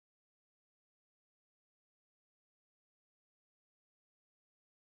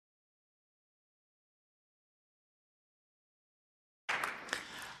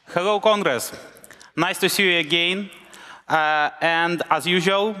Hello, Congress. Nice to see you again. And as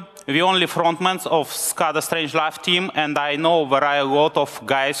usual, we're only frontmen of SCADA StrangeLove team, and I know there are a lot of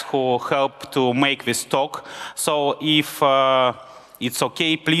guys who help to make this talk. So if it's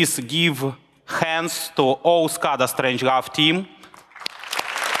okay, please give hands to all SCADA StrangeLove team.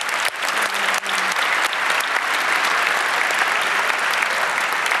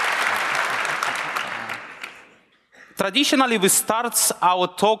 Traditionally, we start our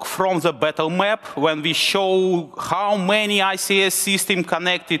talk from the battle map when we show how many ICS systems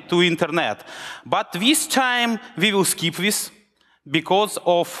connected to internet. But this time, we will skip this because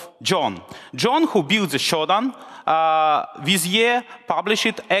of John. John, who built the Shodan, this year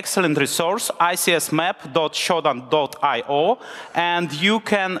published excellent resource, icsmap.shodan.io, and you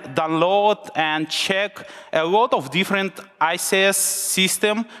can download and check a lot of different ICS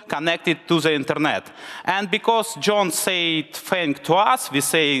systems connected to the internet. And because John said thank to us, we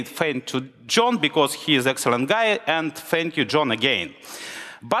say thank to John because he is an excellent guy, and thank you, John, again.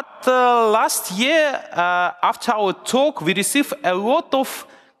 But last year, after our talk, we received a lot of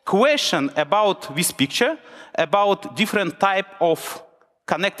questions about this picture, about different type of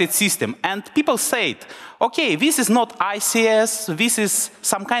connected system. And people said, okay, this is not ICS, this is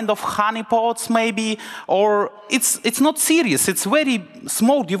some kind of honeypots maybe, or it's not serious, it's very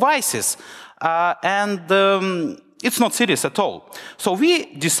small devices. It's not serious at all. So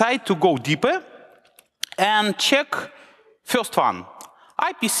we decide to go deeper and check first one.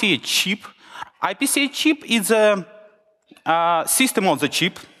 IPCA chip. IPCA chip is a system on the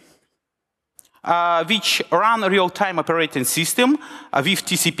chip which run real-time operating system with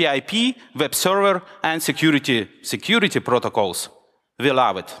TCP/IP, web server, and security protocols. We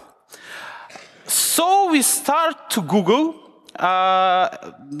love it. So we start to Google.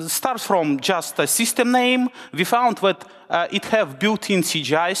 Start from just a system name. We found that it have built-in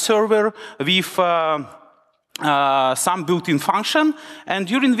CGI server with some built-in function, and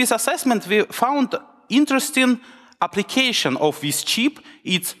during this assessment we found interesting application of this chip.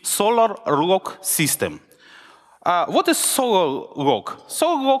 It's solar lock system. What is solar lock?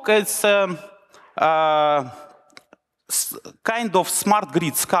 Solar lock is kind of smart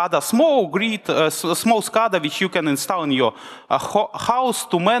grid SCADA, small SCADA which you can install in your house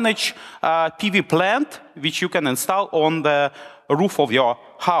to manage PV plant, which you can install on the roof of your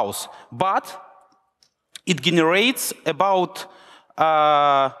house. But it generates about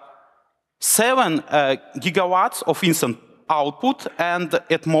 7 gigawatts of instant output, and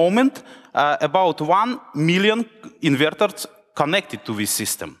at the moment, about 1 million inverters connected to this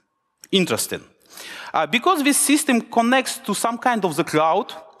system. Interesting. Because this system connects to some kind of the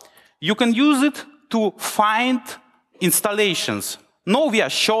cloud, you can use it to find installations. No via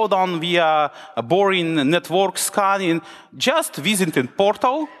Shodan, via boring network scanning, just visiting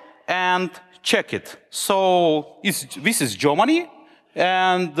portal and check it. So this is Germany,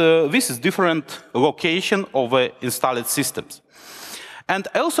 and this is different location of installed systems. And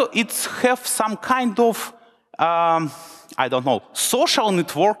also it have some kind of, I don't know, social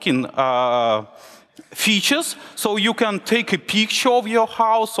networking features. So you can take a picture of your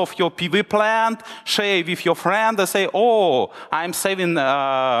house, of your PV plant, share it with your friend and say, oh, I'm saving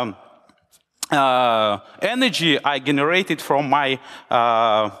energy I generated from my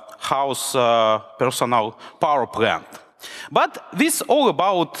house personal power plant. But this is all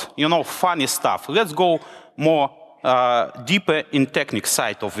about, you know, funny stuff. Let's go more deeper in technical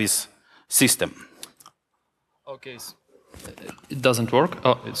side of this system. Okay, so it doesn't work.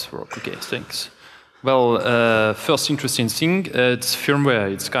 Oh, it's work. Okay, thanks. Well, first interesting thing, it's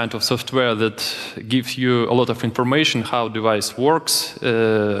firmware. It's kind of software that gives you a lot of information how device works.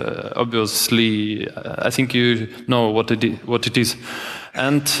 Obviously, I think you know what it is.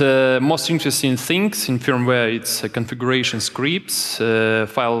 And most interesting things in firmware, it's configuration scripts,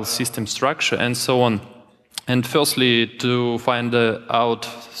 file system structure, and so on. And firstly, to find out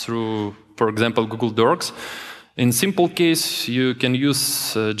through, for example, Google Docs. In simple case, you can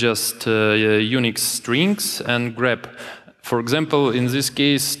use just Unix strings and grep. For example, in this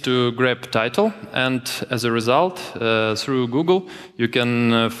case, to grep title, and as a result, through Google, you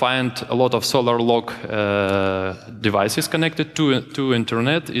can find a lot of solar lock devices connected to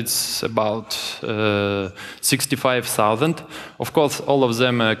internet. It's about 65,000. Of course, all of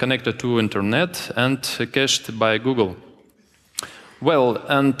them are connected to internet and cached by Google. Well,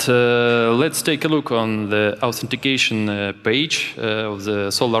 and let's take a look on the authentication page of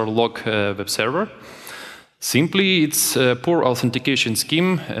the Solar Lock web server. Simply, it's a poor authentication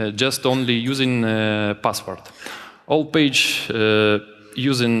scheme, just only using password. All page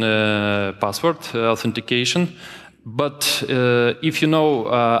using password authentication, But if you know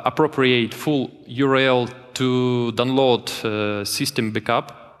appropriate full URL to download system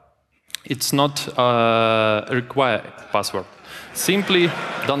backup, it's not a required password. Simply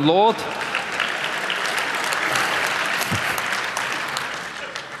download.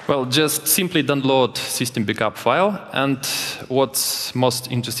 Well, just simply download system backup file, and what's most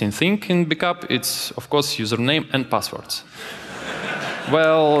interesting thing in backup, it's of course username and passwords.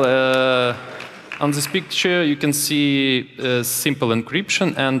 Well, on this picture you can see simple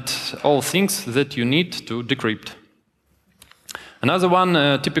encryption and all things that you need to decrypt. Another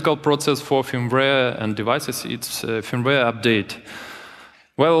one typical process for firmware and devices, it's firmware update.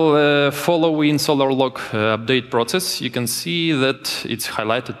 Well, following SolarLog update process, you can see that it's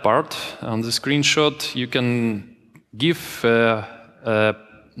highlighted part on the screenshot. You can give a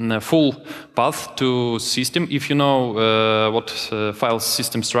full path to system. If you know what file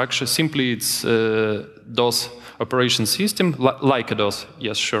system structure, simply it's DOS operation system, like a DOS,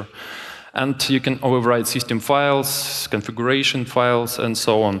 yes, sure. And you can override system files, configuration files, and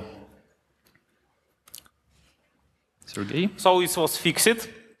so on. Sergey? So it was fixed.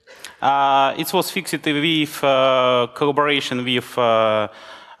 It was fixed with collaboration with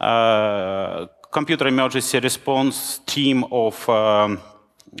computer emergency response team of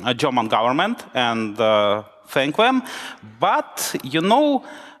German government, and thank them. But you know,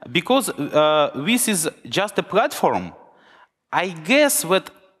 because this is just a platform, I guess that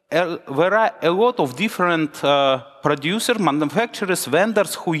there are a lot of different producers, manufacturers,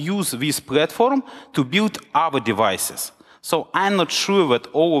 vendors who use this platform to build other devices. So I'm not sure that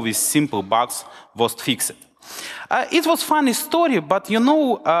all of these simple bugs was fixed. It was a funny story, but you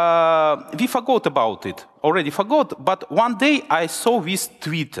know, we forgot about it, already forgot. But one day I saw this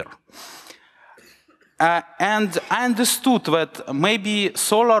Twitter. And I understood that maybe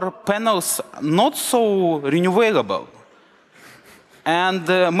solar panels not so renewable. And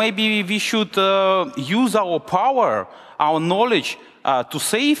maybe we should use our power, our knowledge to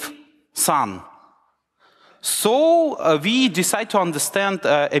save sun. So we decided to understand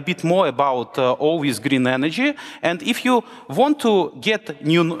a bit more about all this green energy. And if you want to get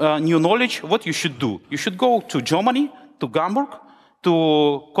new knowledge, what you should do? You should go to Germany, to Hamburg,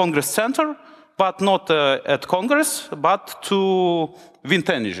 to Congress Center, but not at Congress, but to wind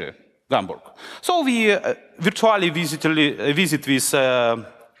energy. Hamburg. So we virtually visit this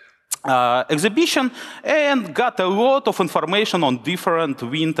exhibition and got a lot of information on different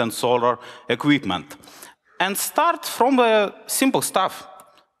wind and solar equipment. And start from the simple stuff.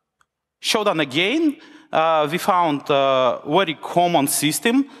 Shodan again, we found a very common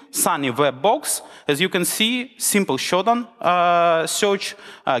system, Sunny Web Box. As you can see, simple Shodan search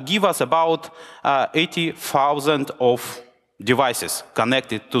give us about 80,000 of devices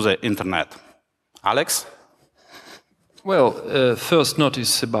connected to the internet. Alex? Well, first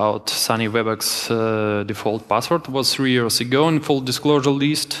notice about Sunny WebEx default password was 3 years ago in full disclosure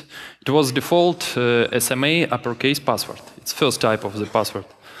list. It was default SMA uppercase password. It's first type of the password.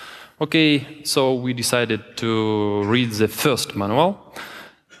 Okay, so we decided to read the first manual,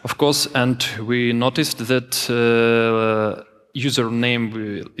 of course, and we noticed that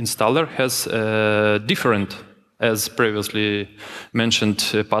username installer has different, as previously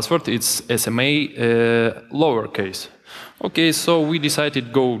mentioned, password. It's SMA lowercase. Okay, so we decided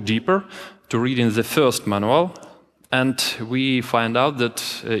to go deeper to read in the first manual, and we find out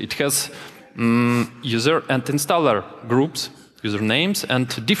that it has user and installer groups, usernames,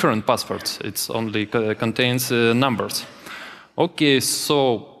 and different passwords. It only contains numbers. Okay,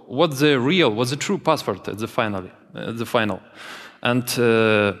 so what's the true password at the final? And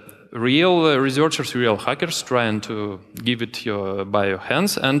real researchers, real hackers trying to give it by your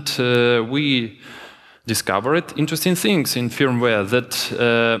hands, and we discovered interesting things in firmware that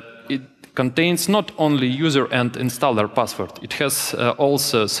it contains not only user and installer password, it has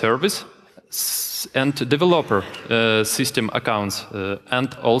also service and developer system accounts,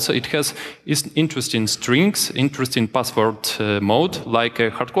 and also it has interesting strings, interesting password mode, like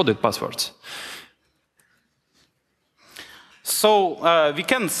hard-coded passwords. So we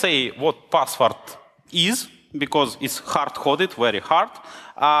can say what password is, because it's hard-coded, very hard.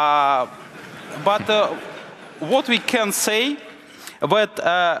 But what we can say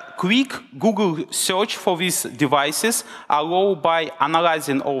that quick Google search for these devices allow by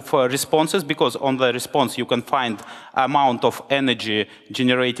analyzing of responses, because on the response you can find amount of energy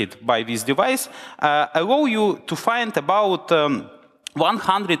generated by this device, allow you to find about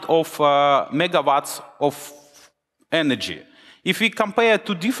 100 of megawatts of energy. If we compare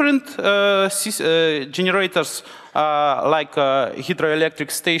to different generators, like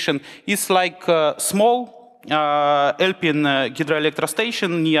hydroelectric station, it's like small Elpin hydroelectric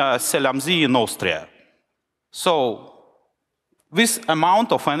station near Selamzi in Austria. So this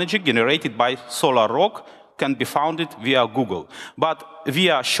amount of energy generated by solar rock can be found via Google. But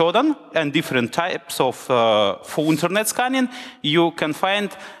via Shodan and different types of full internet scanning, you can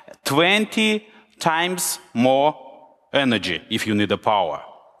find 20 times more energy if you need the power.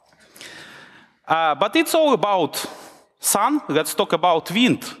 But it's all about sun. Let's talk about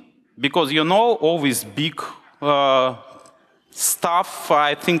wind. Because you know, all this big stuff,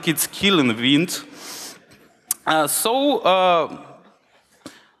 I think it's killing wind.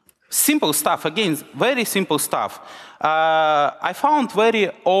 Simple stuff, again, very simple stuff. I found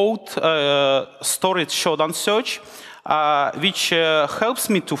very old storage Shodan search, which helps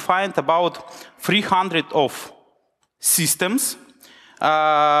me to find about 300 of systems.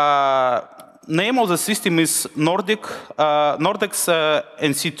 Name of the system is Nordex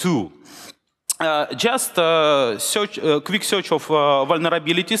NC2. Just quick search of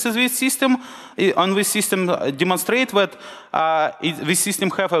vulnerabilities in this system. On this system, demonstrate that this system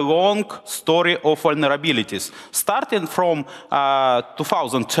have a long story of vulnerabilities, starting from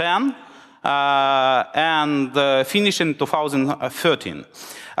 2010 and finishing in 2013.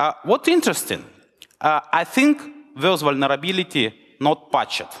 What's interesting? I think those vulnerabilities not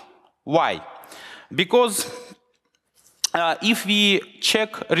patched. Why? Because if we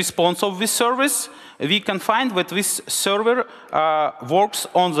check response of this service, we can find that this server works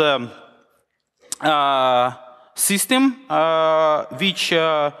on the system which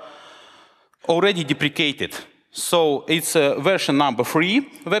already deprecated. So it's version number 3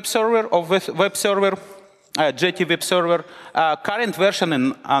 web server of web server, Jetty web server, current version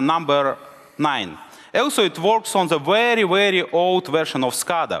in number 9. Also, it works on the very, very old version of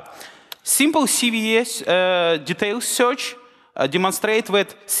SCADA. Simple CVS detail search demonstrate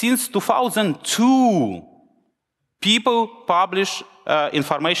that since 2002, people publish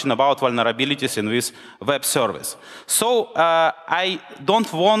information about vulnerabilities in this web service. So I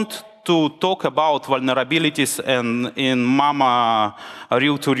don't want to talk about vulnerabilities in Mama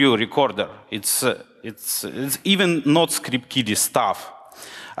reel-to-reel recorder. It's even not script kiddie stuff.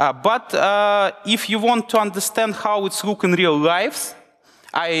 But if you want to understand how it's look in real life,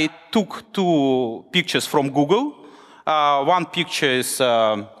 I took 2 pictures from Google. One picture is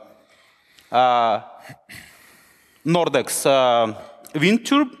Nordex wind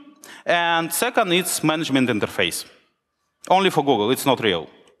turbine, and second it's management interface. Only for Google, it's not real.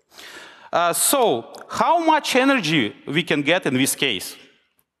 So how much energy we can get in this case?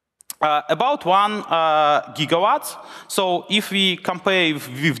 About 1 gigawatts. So if we compare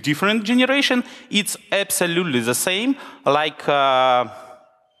with different generation, it's absolutely the same. Like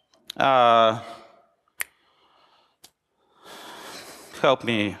help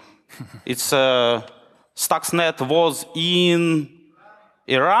me. It's Stuxnet was in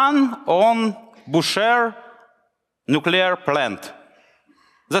Iran on Bushehr nuclear plant.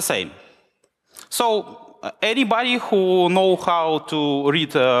 The same. So anybody who know how to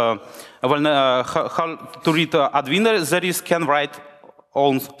read Adwiner, there is can write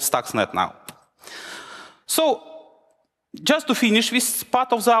on Stuxnet now. So just to finish this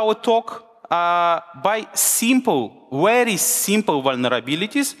part of our talk, by simple, very simple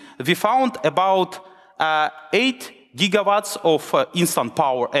vulnerabilities, we found about 8 gigawatts of instant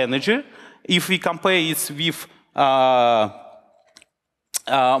power energy. If we compare it with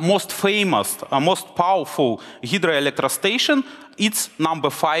most famous, most powerful hydroelectric station, it's number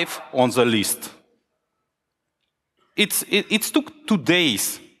 5 on the list. It took 2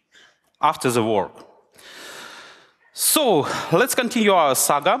 days after the war. So let's continue our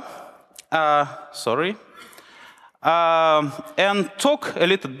saga. And talk a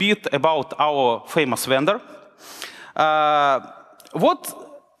little bit about our famous vendor. What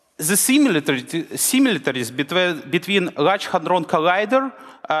the similarities between Large Hadron Collider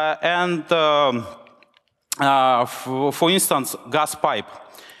and, for instance, gas pipe.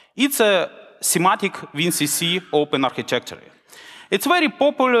 It's a semantic WinCC open architecture. It's very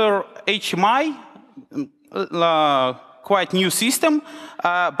popular HMI, quite new system,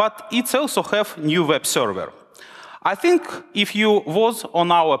 but it also have new web server. I think if you was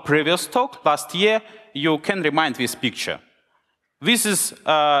on our previous talk last year, you can remind this picture. This is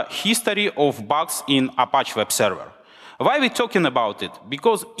a history of bugs in Apache web server. Why are we talking about it?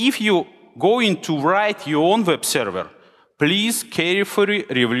 Because if you going to write your own web server, please carefully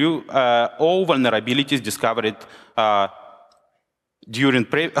review all vulnerabilities discovered during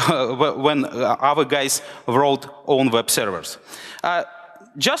when other guys wrote own web servers.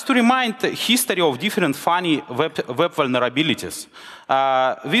 Just to remind the history of different funny web vulnerabilities,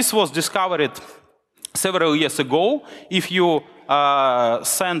 this was discovered several years ago, if you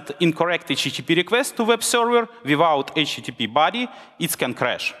send incorrect HTTP request to web server without HTTP body, it can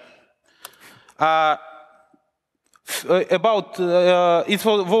crash.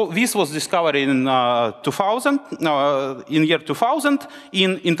 This was discovered in 2000, in year 2000,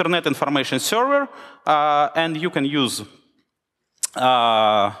 in Internet Information Server, and you can use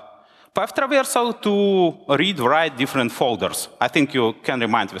path traversal to read-write different folders. I think you can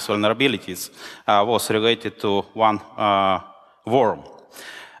remind this vulnerabilities was related to one worm.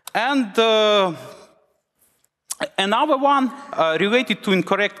 And another one related to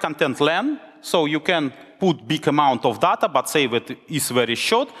incorrect content len. So you can put big amount of data, but say that it's very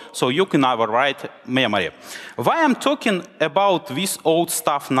short, so you can overwrite memory. Why I'm talking about this old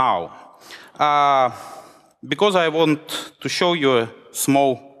stuff now? Because I want to show you a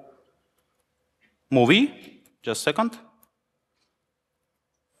small movie. Just a second.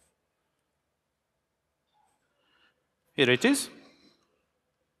 Here it is.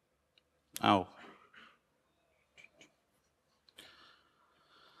 Oh.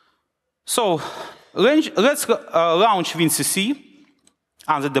 So let's launch WinCC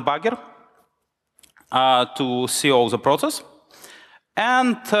on the debugger to see all the process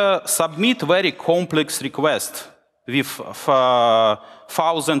and submit very complex request with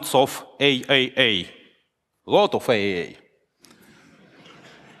thousands of AAA, lot of AAA.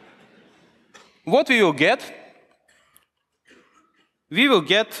 What we will get? We will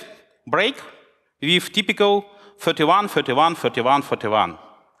get break with typical 31, 31, 31, 31.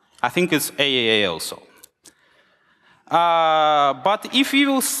 I think it's AAA also. But if you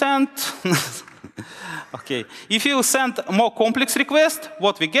will send, okay, if you send more complex request,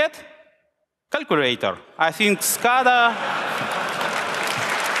 what we get? Calculator. I think SCADA.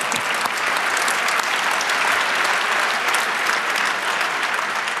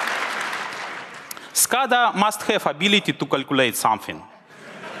 SCADA must have ability to calculate something.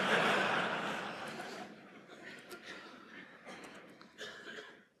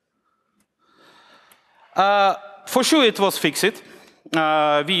 For sure, it was fixed.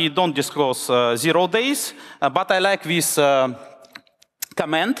 We don't disclose 0 days, but I like this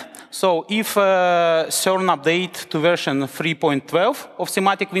comment. So if CERN update to version 3.12 of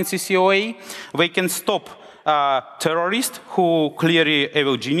thematic WinCC OA, we can stop terrorists who clearly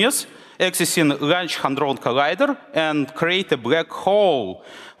evil genius, accessing Large Hadron Collider and create a black hole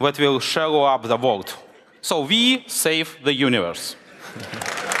that will shallow up the world. So we save the universe.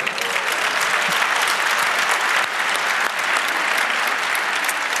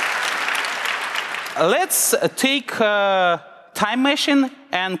 Let's take a time machine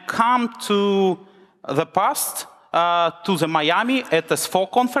and come to the past, to the Miami at the SFO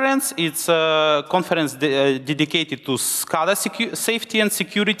conference. It's a conference dedicated to SCADA safety and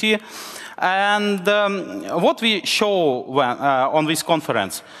security. And what we show on this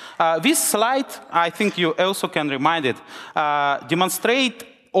conference, this slide, I think you also can remind it, demonstrate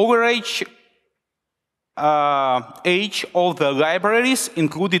average age of the libraries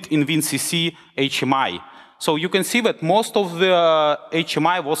included in WinCC HMI. So you can see that most of the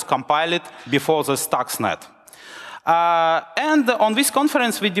HMI was compiled before the Stuxnet. And on this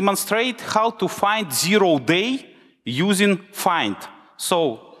conference, we demonstrate how to find 0 day using find.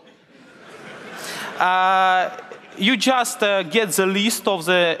 So you just get the list of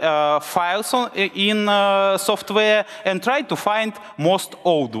the files in software and try to find most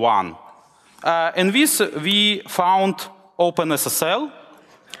old one. In this, we found OpenSSL,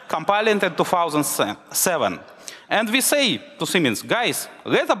 compiled in 2007. And we say to Siemens, guys,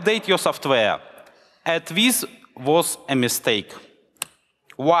 let's update your software. And this was a mistake.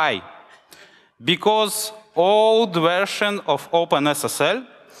 Why? Because old version of OpenSSL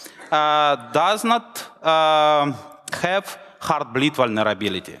does not have Heartbleed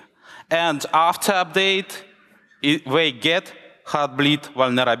vulnerability. And after update, we get Heartbleed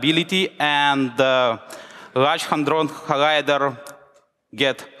vulnerability, and Large Hadron Collider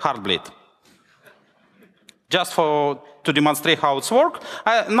get Heartbleed. Just to demonstrate how it's works.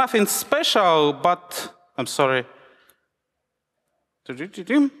 Nothing special, but I'm sorry.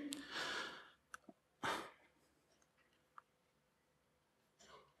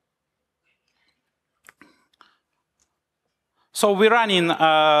 So we're running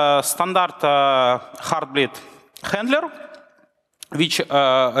a standard Heartbleed handler, which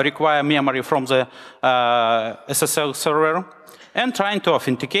require memory from the SSL server, and trying to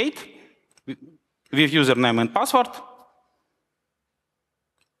authenticate with username and password,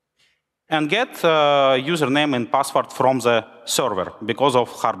 and get username and password from the server because of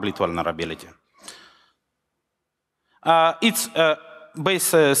Heartbleed vulnerability. It's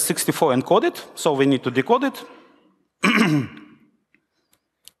base 64 encoded, so we need to decode it.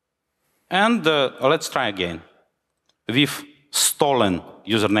 And let's try again with stolen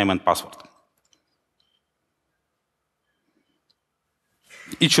username and password.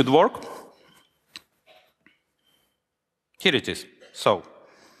 It should work. Here it is. So,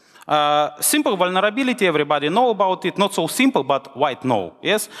 simple vulnerability, everybody know about it. Not so simple, but white know,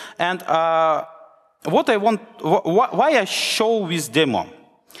 yes? And what I want, why I show this demo?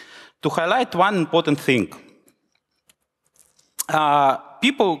 To highlight one important thing.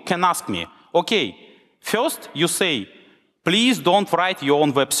 People can ask me, okay, first you say, please don't write your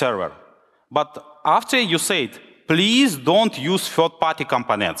own web server. But after you say it, please don't use third-party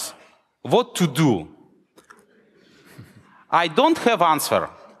components. What to do? I don't have answer.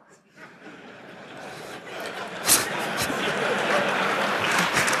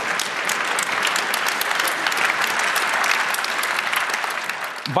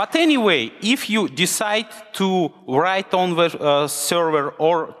 But anyway, if you decide to write on the server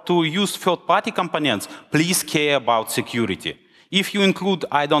or to use third-party components, please care about security. If you include,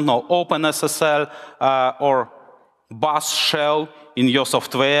 I don't know, OpenSSL or Bash shell in your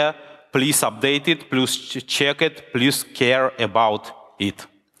software, please update it, please check it, please care about it.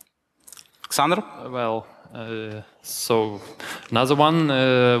 Aleksandr? Well, so another one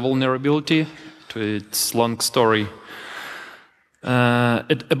vulnerability to its long story.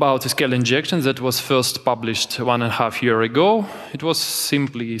 About SQL injection that was first published 1.5 years ago. It was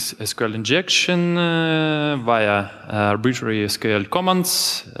simply SQL injection via arbitrary SQL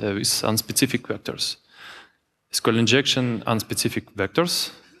commands with unspecific vectors. SQL injection, unspecific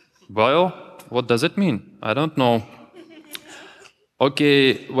vectors. Well, what does it mean? I don't know.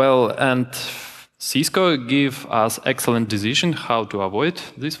 Okay, well, and Cisco give us excellent decision how to avoid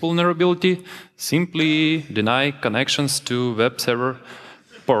this vulnerability. Simply deny connections to web server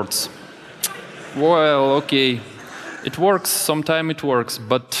ports. Well, okay, it works, sometimes it works,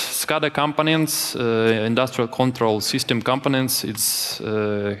 but SCADA components, industrial control system components,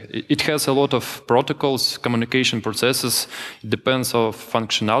 it has a lot of protocols, communication processes, it depends on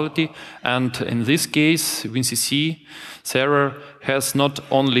functionality, and in this case, WinCC server has not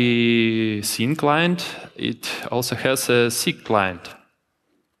only SYN client, it also has a SIG client.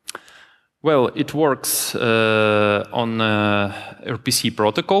 Well, it works on RPC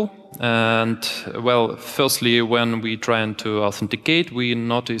protocol, and well, firstly, when we trying to authenticate, we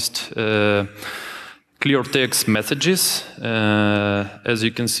noticed clear text messages. As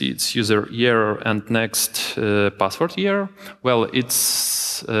you can see, it's user error and next password error. Well,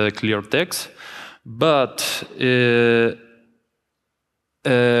 it's clear text, but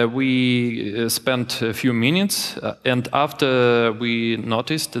we spent a few minutes, and after we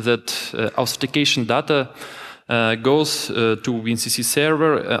noticed that authentication data goes to WinCC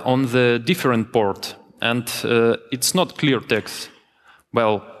server on the different port, and it's not clear text.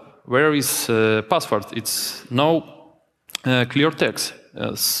 Well, where is password? It's no clear text.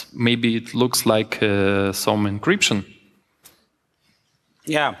 Maybe it looks like some encryption.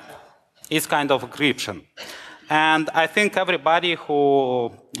 Yeah, it's kind of encryption. And I think everybody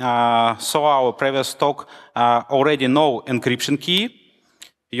who saw our previous talk already know encryption key.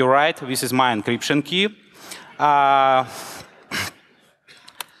 You're right, this is my encryption key.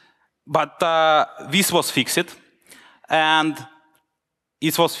 But this was fixed, and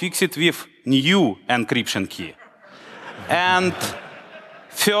it was fixed with new encryption key. And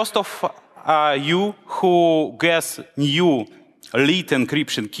first of you who guess new lead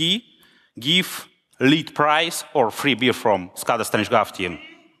encryption key, give lead prize or free beer from SCADA StrangeLove team.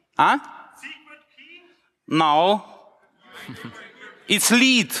 Huh? Secret key? No. It's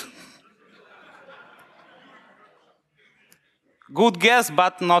lead. Good guess,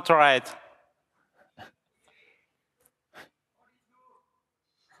 but not right.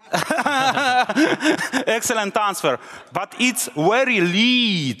 Excellent answer. But it's very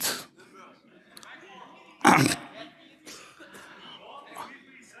lead.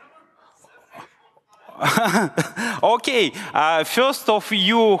 Okay, first of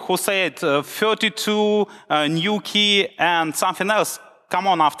you who said 32 new key and something else, come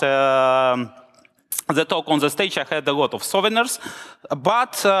on after the talk on the stage. I had a lot of souvenirs,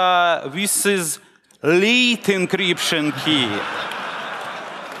 but this is lead encryption key.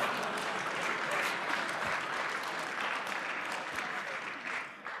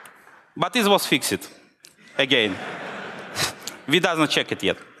 But it was fixed again. We doesn't check it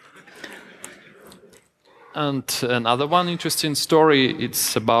yet. And another one interesting story,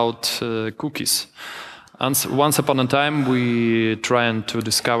 it's about cookies. And once upon a time, we trying to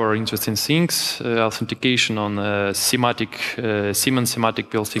discover interesting things, authentication on Siemens semantic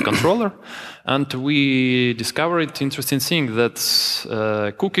PLC controller, and we discovered interesting thing that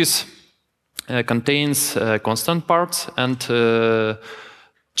cookies contains constant parts and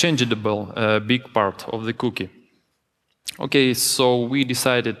changeable big part of the cookie. Okay, so we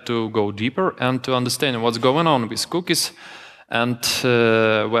decided to go deeper and to understand what's going on with cookies. And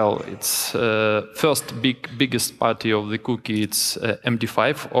well, it's biggest party of the cookie. It's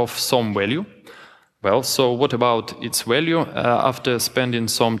MD5 of some value. Well, so what about its value? After spending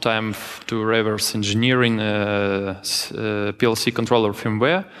some time to reverse engineering PLC controller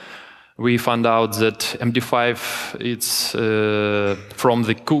firmware, we found out that MD5 it's from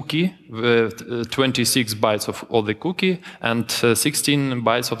the cookie, 26 bytes of all the cookie and 16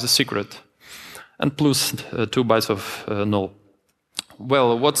 bytes of the secret, and plus 2 bytes of null.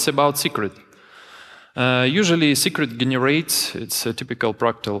 Well, what's about secret? Usually secret generates, it's a typical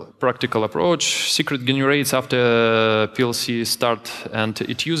practical approach, secret generates after PLC start and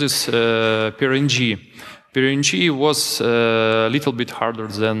it uses PRNG. PRNG was a little bit harder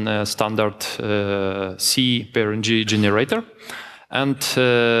than standard C PRNG generator, and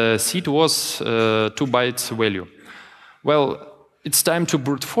seed was 2 bytes value. Well, it's time to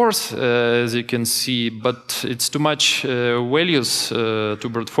brute force, as you can see, but it's too much values to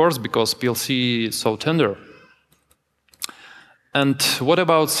brute force because PLC is so tender. And what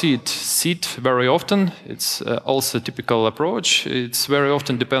about seed? Seed very often, it's also a typical approach. It's very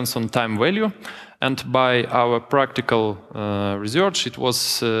often depends on time value. And by our practical research, it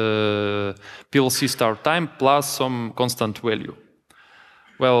was PLC start time plus some constant value.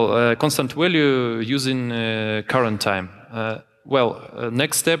 Well, constant value using current time.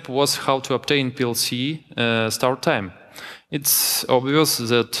 Next step was how to obtain PLC start time. It's obvious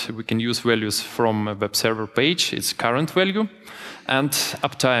that we can use values from a web server page, its current value, and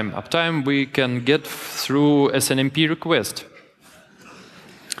uptime. Uptime we can get through SNMP request.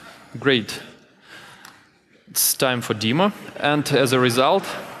 Great. It's time for demo, and as a result,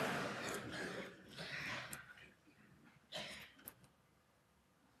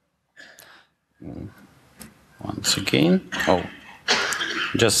 once again,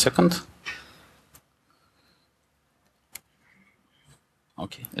 just a second.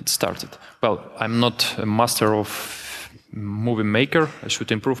 Okay, it started. Well, I'm not a master of movie maker. I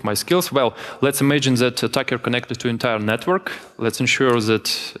should improve my skills. Well, let's imagine that attacker connected to entire network. Let's ensure that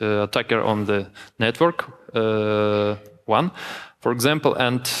attacker on the network one, for example.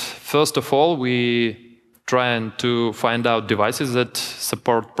 And first of all, we trying to find out devices that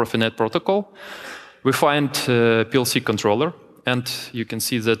support Profinet protocol. We find PLC controller, and you can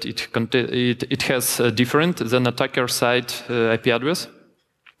see that it has a different than attacker side IP address.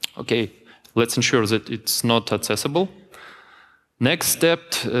 Okay, let's ensure that it's not accessible. Next step,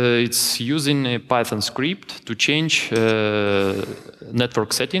 it's using a Python script to change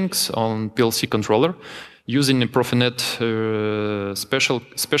network settings on PLC controller using a Profinet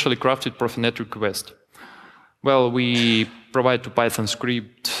specially crafted Profinet request. Well, we provide to Python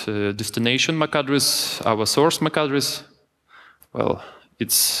script destination MAC address, our source MAC address. Well,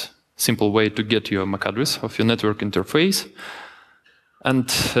 it's a simple way to get your MAC address of your network interface. And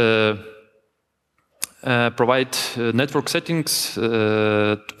provide network settings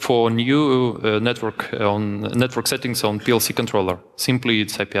for new network settings on PLC controller. Simply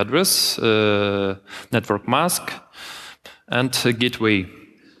it's IP address, network mask, and gateway.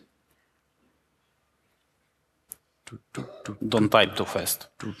 Don't type too fast.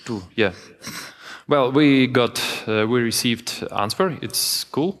 Yeah. Well, we received answer. It's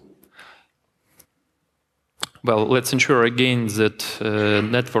cool. Well, let's ensure again that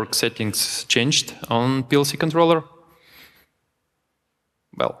network settings changed on PLC controller.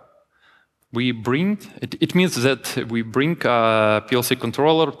 Well, it means that we bring a PLC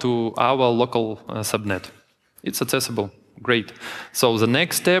controller to our local subnet. It's accessible. Great. So the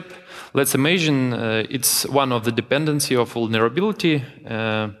next step, let's imagine it's one of the dependency of vulnerability.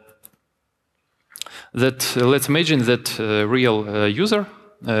 Let's imagine that real user,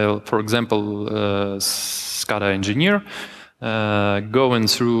 for example, SCADA engineer, going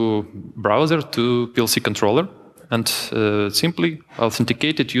through browser to PLC controller and simply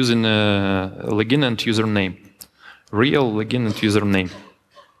authenticate it using login and username, real login and username.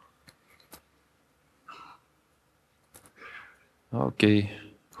 Okay,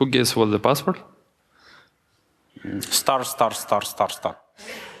 who guess what the password? Star.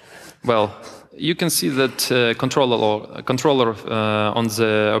 Well, you can see that controller on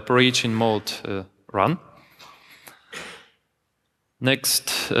the operation mode run.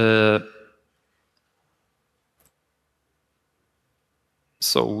 Next,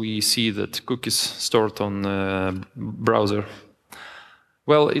 So we see that cookies stored on browser.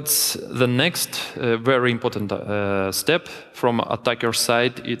 Well, it's the next very important step from attacker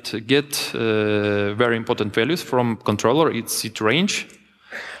side. It gets very important values from controller. It's its range.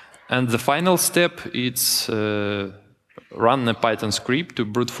 And the final step is run a Python script to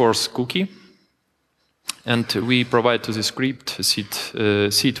brute force cookie. And we provide to the script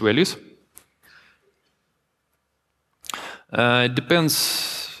seed values. It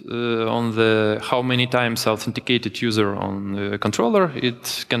depends on how many times authenticated user on the controller.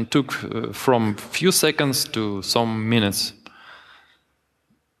 It can take from few seconds to some minutes.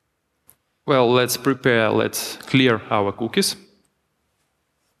 Well, let's clear our cookies.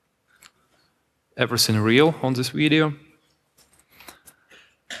 Everything real on this video.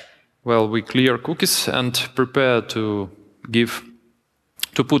 Well, we clear cookies and prepare to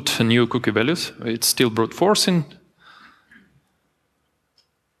put new cookie values. It's still brute forcing.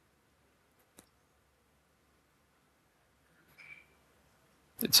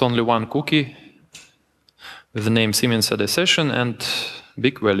 It's only one cookie with the name Siemens add a session and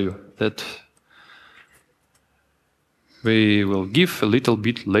big value that we will give a little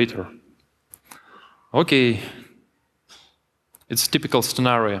bit later. Okay, it's a typical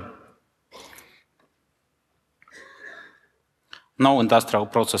scenario. No industrial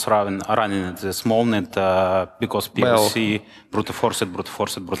process running at this moment because PLC brute force it.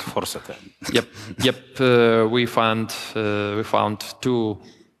 Yep. We found two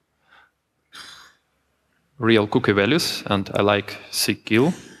real cookie values, and I like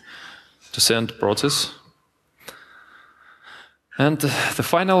ckill to send process. And the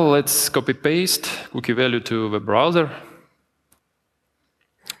final, let's copy paste cookie value to the browser.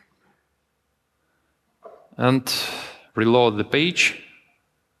 And reload the page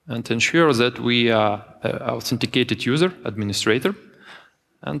and ensure that we are authenticated user, administrator,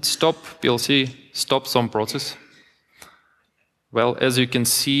 and stop PLC, stop some process. Well, as you can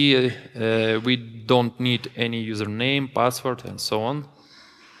see, we don't need any username, password, and so on.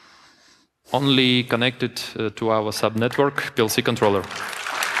 Only connected to our subnetwork PLC controller.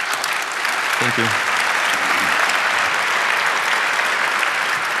 Thank you.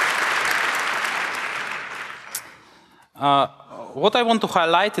 What I want to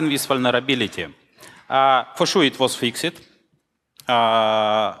highlight in this vulnerability, for sure it was fixed,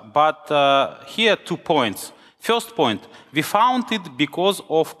 but here 2 points. First point, we found it because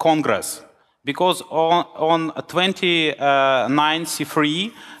of Congress. Because on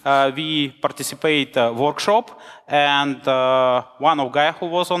 29C3, we participate workshop, and one of guy who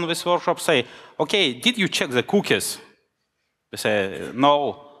was on this workshop say, okay, did you check the cookies? We say,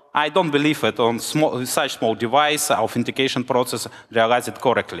 no. I don't believe it on such small device, authentication process realize it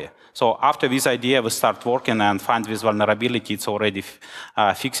correctly. So after this idea, we start working and find this vulnerability, it's already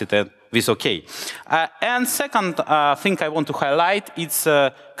fixed and it's okay. And second thing I want to highlight, it's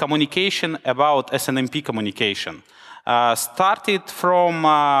communication about SNMP communication. Started from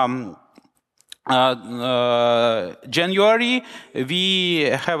January,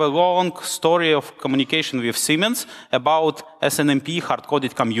 we have a long story of communication with Siemens about SNMP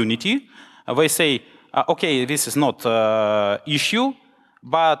hard-coded community. They say, okay, this is not issue,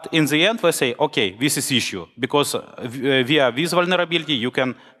 but in the end, they say, okay, this is issue, because via this vulnerability, you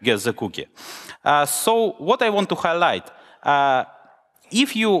can get the cookie. So what I want to highlight,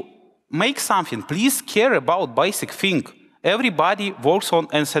 if you make something, please care about basic thing. Everybody works on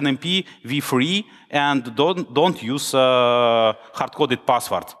SNMP v3 and don't use hard-coded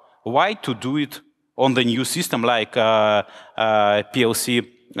password. Why to do it on the new system like PLC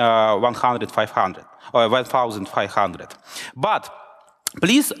 1500? But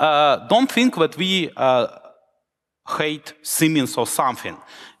please don't think that we hate Siemens or something.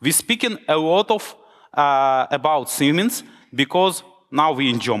 We're speaking a lot of about Siemens because now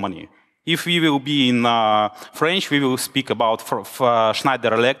we're in Germany. If we will be in French, we will speak about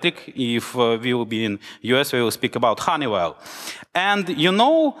Schneider Electric. If we will be in US, we will speak about Honeywell. And you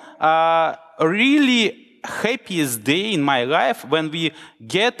know, really happiest day in my life when we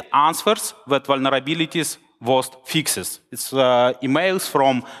get answers that vulnerabilities was fixes. It's emails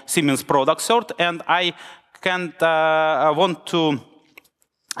from Siemens product cert, and I want to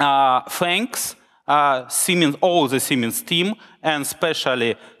thanks Siemens, all the Siemens team, and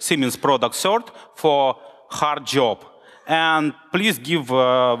especially Siemens product cert for hard job. And please give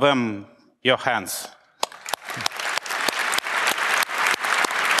them your hands.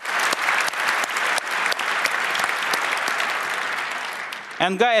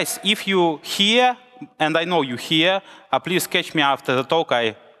 And guys, if you here, and I know you here, please catch me after the talk.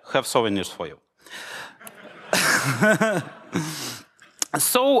 I have souvenirs for you.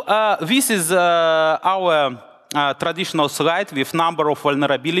 So this is our traditional slide with number of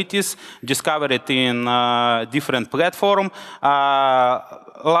vulnerabilities discovered in different platforms.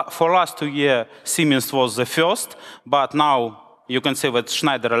 For last 2 years, Siemens was the first, but now you can say that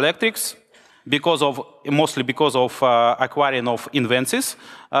Schneider Electric, mostly because of acquiring of Invensys,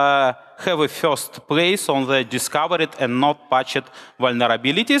 have a first place on the discovered and not patched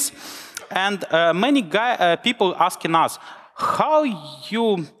vulnerabilities. And many people asking us,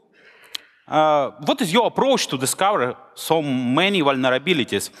 what is your approach to discover so many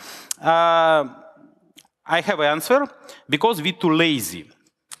vulnerabilities? I have an answer, because we're too lazy.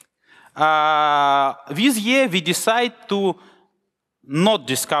 This year, we decide to not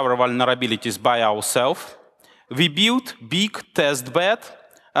discover vulnerabilities by ourselves. We built big test bed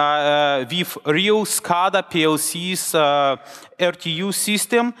with real SCADA PLC's RTU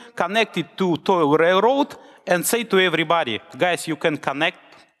system connected to toll railroad, and say to everybody, guys, you can connect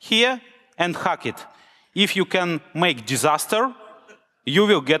here and hack it. If you can make disaster, you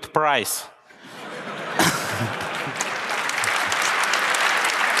will get prize.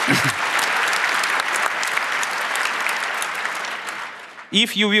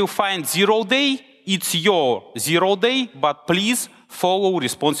 If you will find 0 day, it's your 0 day, but please follow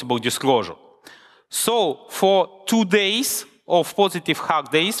responsible disclosure. So for 2 days of Positive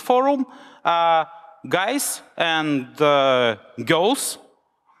Hack Days forum, guys and girls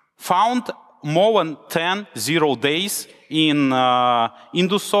found more than 10 0 days in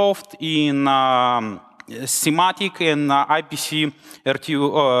Indusoft, in Semantic, in IPC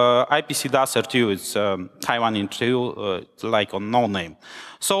RTU, IPC DAS RTU, it's Taiwan RTU, like on no name.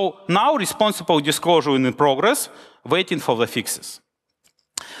 So now responsible disclosure in progress, waiting for the fixes.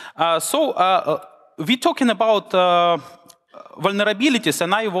 We're talking about vulnerabilities,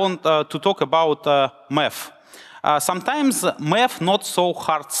 and I want to talk about math. Sometimes math not so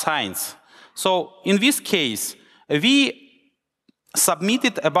hard science. So in this case, we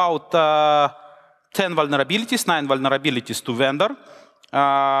submitted about 10 vulnerabilities, 9 vulnerabilities to vendor,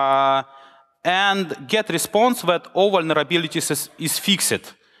 and get response that all vulnerabilities is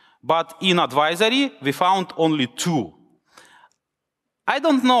fixed. But in advisory, we found only 2. I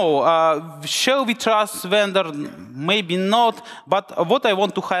don't know, shall we trust vendor? Maybe not, but what I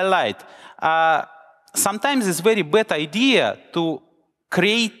want to highlight, sometimes it's a very bad idea to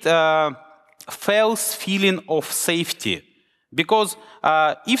create a false feeling of safety. Because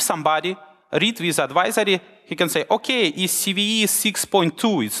if somebody read this advisory, he can say, okay, if CVE is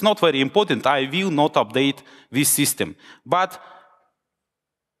 6.2, it's not very important, I will not update this system. But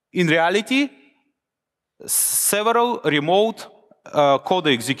in reality, several remote code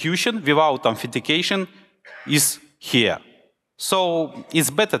execution without authentication is here. So it's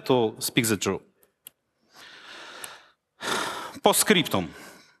better to speak the truth. Postscriptum.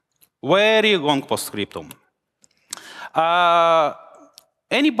 Very long postscriptum.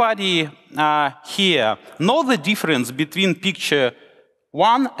 Anybody here know the difference between picture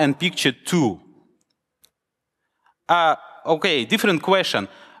 1 and picture 2? Okay, different question.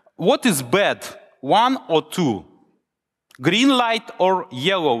 What is bad, 1 or 2? Green light or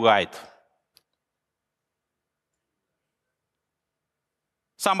yellow light?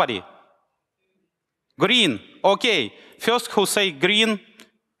 Somebody? Green. Okay. First who say green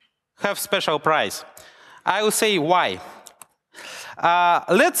have special prize. I will say why.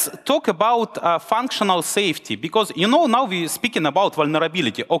 Let's talk about functional safety, because you know now we're speaking about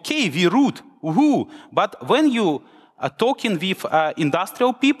vulnerability. Okay, we root, but when you are talking with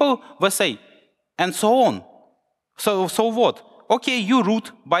industrial people, they say, and so on. So what? Okay, you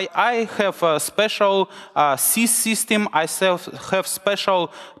root, but I have a special SIS system, I have special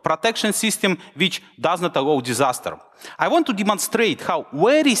protection system which does not allow disaster. I want to demonstrate how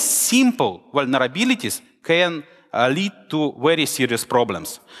very simple vulnerabilities can lead to very serious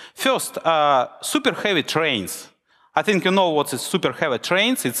problems. First, super heavy trains. I think you know what is super heavy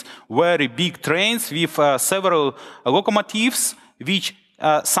trains. It's very big trains with several locomotives which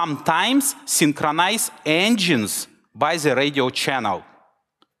sometimes synchronize engines by the radio channel.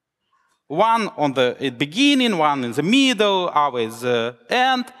 One on the beginning, one in the middle, always the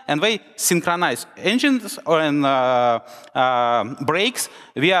end, and they synchronize engines and brakes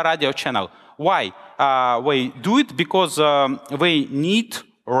via radio channel. Why? We do it because we need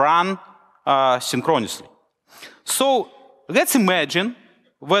run synchronously. So let's imagine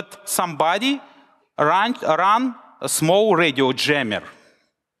that somebody run a small radio jammer.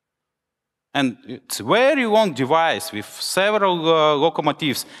 And it's a very long device with several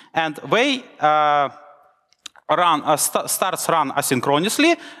locomotives. And they starts run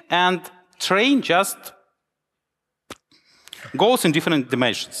asynchronously, and train just goes in different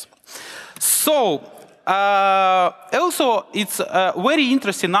dimensions. So also, it's a very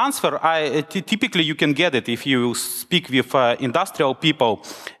interesting answer. Typically, you can get it if you speak with industrial people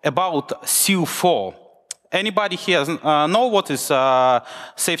about CO4. Anybody here know what is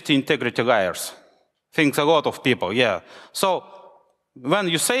safety integrity layers? Thinks a lot of people, yeah. So when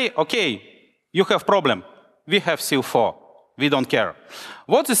you say, okay, you have problem, we have CO4, we don't care.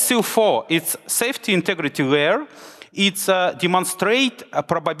 What is CO4? It's safety integrity layer. It's demonstrate a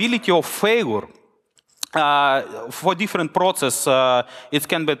probability of failure. For different process, it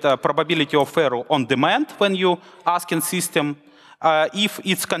can be the probability of failure on demand when you ask in system. If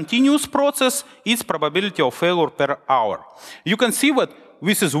it's continuous process, it's probability of failure per hour. You can see that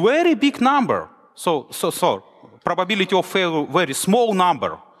this is very big number. So probability of failure, very small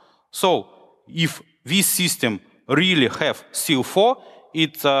number. So if this system really have CO4,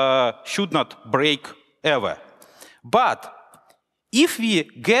 it should not break ever. But if we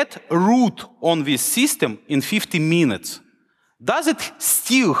get root on this system in 50 minutes, does it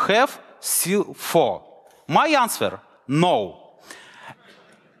still have CO4? My answer, no.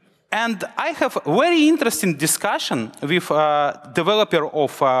 And I have a very interesting discussion with a developer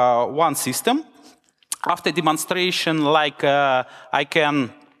of one system. After demonstration, like our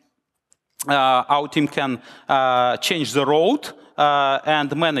team can change the road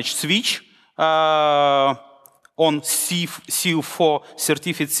and manage switch on CO4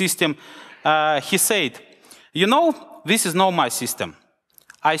 certificate system, he said, you know, this is not my system.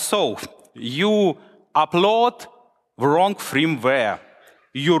 I saw you upload wrong firmware.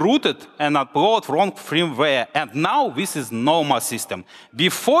 You rooted and upload wrong firmware, and now this is not my system.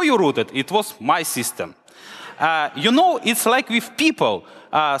 Before you rooted, it was my system. You know, it's like with people.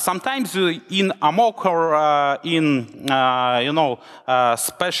 Sometimes in AMOC or in,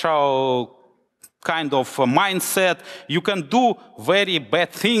 special kind of mindset, you can do very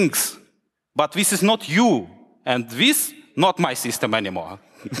bad things, but this is not you, and this not my system anymore.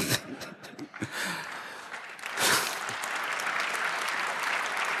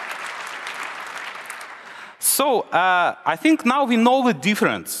 So I think now we know the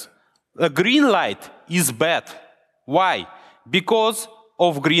difference. A green light is bad. Why? Because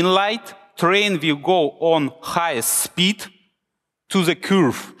of green light, train will go on highest speed to the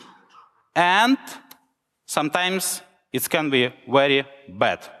curve. And sometimes it can be very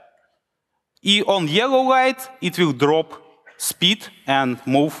bad. On yellow light, it will drop speed and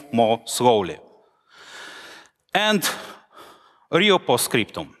move more slowly. And real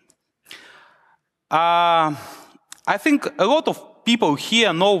postscriptum. I think a lot of people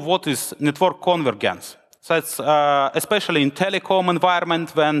here know what is network convergence. So it's especially in telecom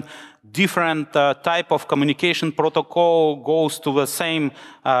environment when different type of communication protocol goes to the same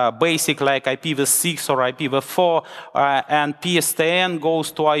basic like IPv6 or IPv4, and PSTN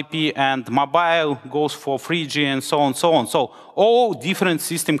goes to IP, and mobile goes for 3G, and so on, so on. So all different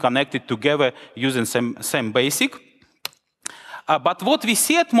systems connected together using same basic. But what we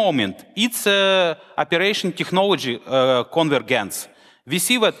see at the moment, it's operation technology convergence. We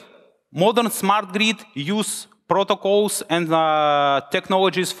see that modern smart grid use protocols and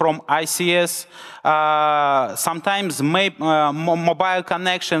technologies from ICS, sometimes mobile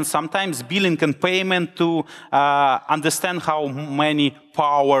connection, sometimes billing and payment to understand how many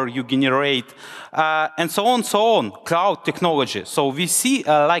power you generate, and so on, cloud technology. So we see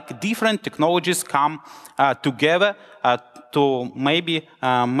like different technologies come together to maybe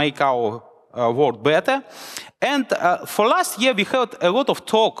make our world better. And for last year, we heard a lot of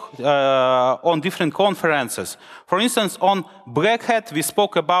talk on different conferences. For instance, on Black Hat, we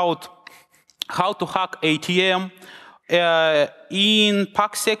spoke about how to hack ATM. In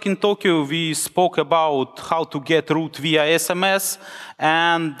PACSEC in Tokyo, we spoke about how to get root via SMS.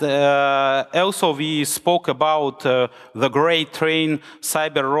 And also, we spoke about the Great Train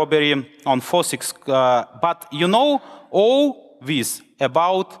cyber robbery on FOSIX. But you know, all this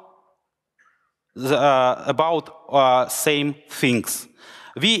about same things.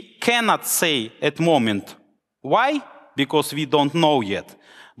 We cannot say at the moment. Why? Because we don't know yet.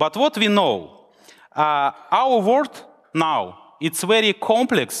 But what we know, our world now, it's very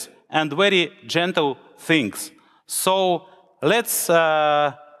complex and very gentle things. So let's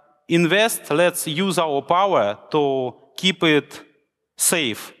invest, let's use our power to keep it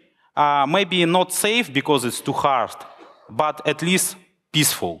safe. Maybe not safe because it's too hard, but at least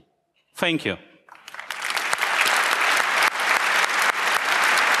peaceful. Thank you.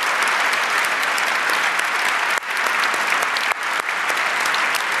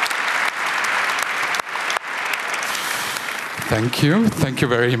 Thank you. Thank you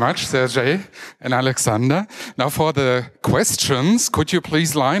very much, Sergey and Aleksandr. Now for the questions, could you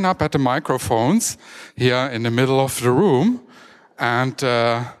please line up at the microphones here in the middle of the room? And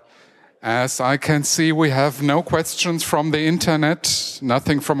as I can see, we have no questions from the internet,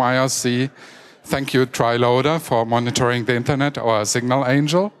 nothing from IRC. Thank you, TriLoader, for monitoring the internet, our signal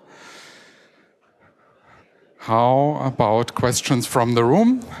angel. How about questions from the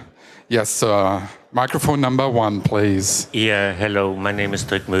room? Yes, microphone number 1, please. Yeah, hello, my name is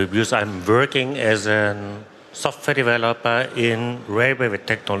Dirk Möbius. I'm working as a software developer in railway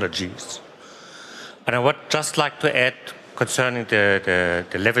technologies. And I would just like to add concerning the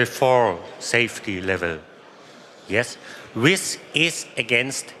level 4 safety level. Yes, risk is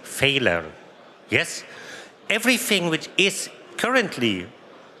against failure. Yes, everything which is currently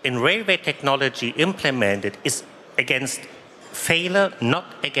in railway technology implemented is against failure, not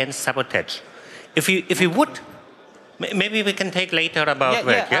against sabotage. If you would, maybe we can take later about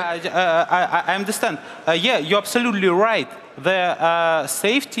that. I understand. Yeah, you're absolutely right. The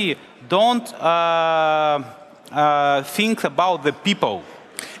safety don't think about the people.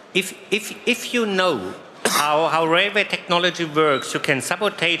 If you know how railway technology works, you can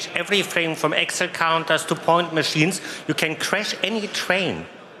sabotage everything from Excel counters to point machines. You can crash any train.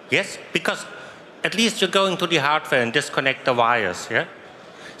 Yes, because at least you're going to the hardware and disconnect the wires. Yeah.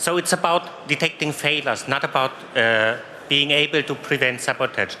 So it's about detecting failures, not about being able to prevent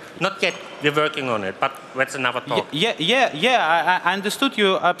sabotage. Not yet, we're working on it, but that's another talk. I understood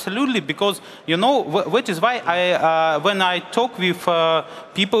you absolutely, because you know, which is why when I talk with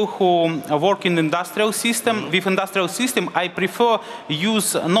people who work in industrial system, I prefer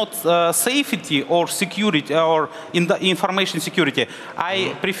use not safety or security or in the information security.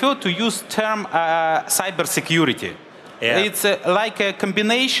 I prefer to use term cyber security. Yeah. It's like a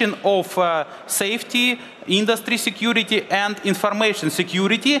combination of safety, industry security, and information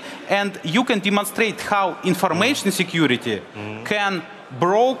security, and you can demonstrate how information security can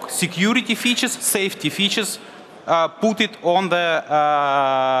broke security features, safety features, put it on the,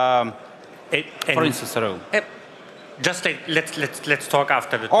 for instance, road. Just let's talk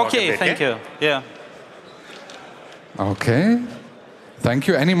after the talk. Okay, thank you. Yeah. Okay, thank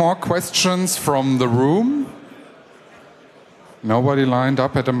you. Any more questions from the room? Nobody lined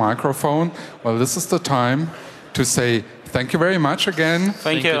up at a microphone. Well, this is the time to say thank you very much again.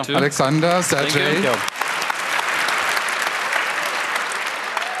 Thank you. Aleksandr, Sergey. Thank you.